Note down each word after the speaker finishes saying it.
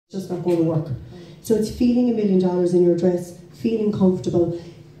just not going to work. So it's feeling $1 million in your dress, feeling comfortable,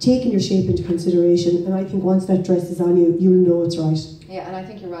 taking your shape into consideration, and I think once that dress is on you, you'll know it's right. Yeah, and I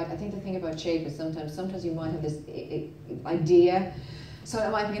think you're right. I think the thing about shape is sometimes you might have this idea, so it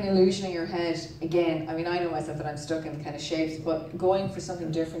might be an illusion in your head. Again, I mean, I know myself that I'm stuck in kind of shapes, but going for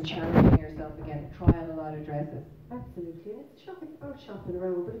something different, challenging yourself again, try on a lot of dresses. Absolutely, and it's about shopping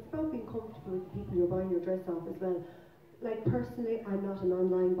around, but it's about being comfortable with the people you're buying your dress off as well. Like personally, I'm not an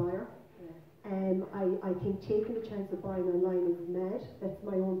online buyer. I think taking the chance of buying online is mad. That's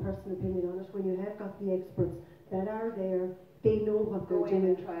my own personal opinion on it. When you have got the experts that are there, they know what they're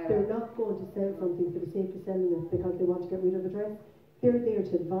doing. They're not going to sell something for the sake of selling it because they want to get rid of a dress. They're there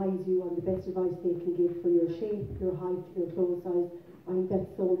to advise you on the best advice they can give for your shape, your height, your clothes size. I think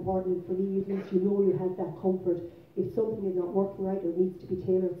that's so important. For me, at least you know you have that comfort. If something is not working right or needs to be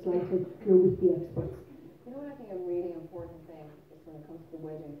tailored slightly, you're with the experts. You know what I think a really important thing is when it comes to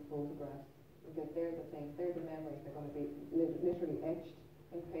wedding photographs, because they're the things, they're the memories that are going to be literally etched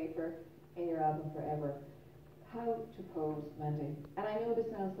in paper in your album forever. How to pose, Mandy. And I know this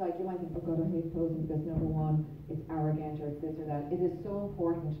sounds like, you might think, oh God, I hate posing because number one, it's arrogant or it's this or that. It is so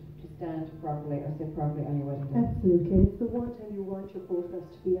important to stand properly or sit properly on your wedding day. Absolutely. It's the one time you want your photographs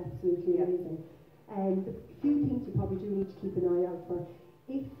to be absolutely amazing. And a few things you probably do need to keep an eye out for.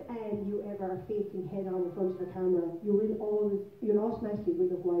 If you ever are facing head on in front of the camera, you'll automatically will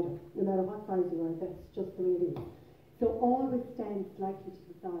look wider, no matter what size you are. That's just the way it is. So always stand slightly to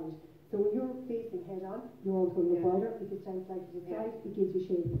the side. So when you're facing head on, you're always going to look wider. If you stand slightly to the side, it gives you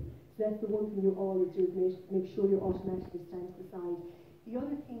shape. So that's the one thing you always do, is make sure you automatically stand to the side. The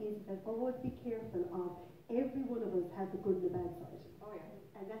other thing is that always be careful of, every one of us has a good and a bad side. Oh yeah.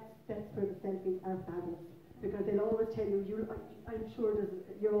 And that's where the selfies are fabulous. Because they'll always tell you, I'm sure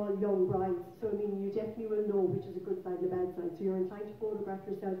you're all young brides, so I mean, you definitely will know which is a good side and a bad side. So you're inclined to photograph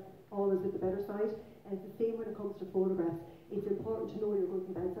yourself always with the better side. And it's the same when it comes to photographs. It's important to know your good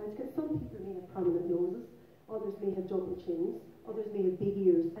and bad sides, because some people may have prominent noses, others may have double chins, others may have big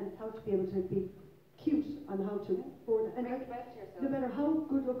ears, and it's how to be able to be cute on how to photograph. And no matter how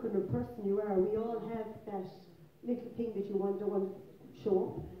good looking a person you are, we all have that little thing that you don't want to show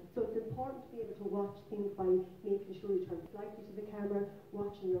up. So it's important to be able to watch things by making sure you turn slightly to the camera,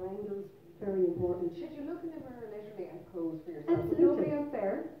 watching your angles, very important. Should you look in the mirror literally and pose for yourself? Absolutely. Nobody else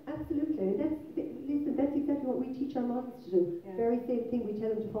there? Absolutely. And that's exactly what we teach our models to do. Yeah. Very same thing, we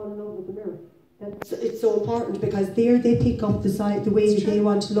tell them to fall in love with the mirror. It's so important, because there they pick up the way they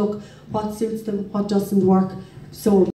want to look, what suits them, what doesn't work. So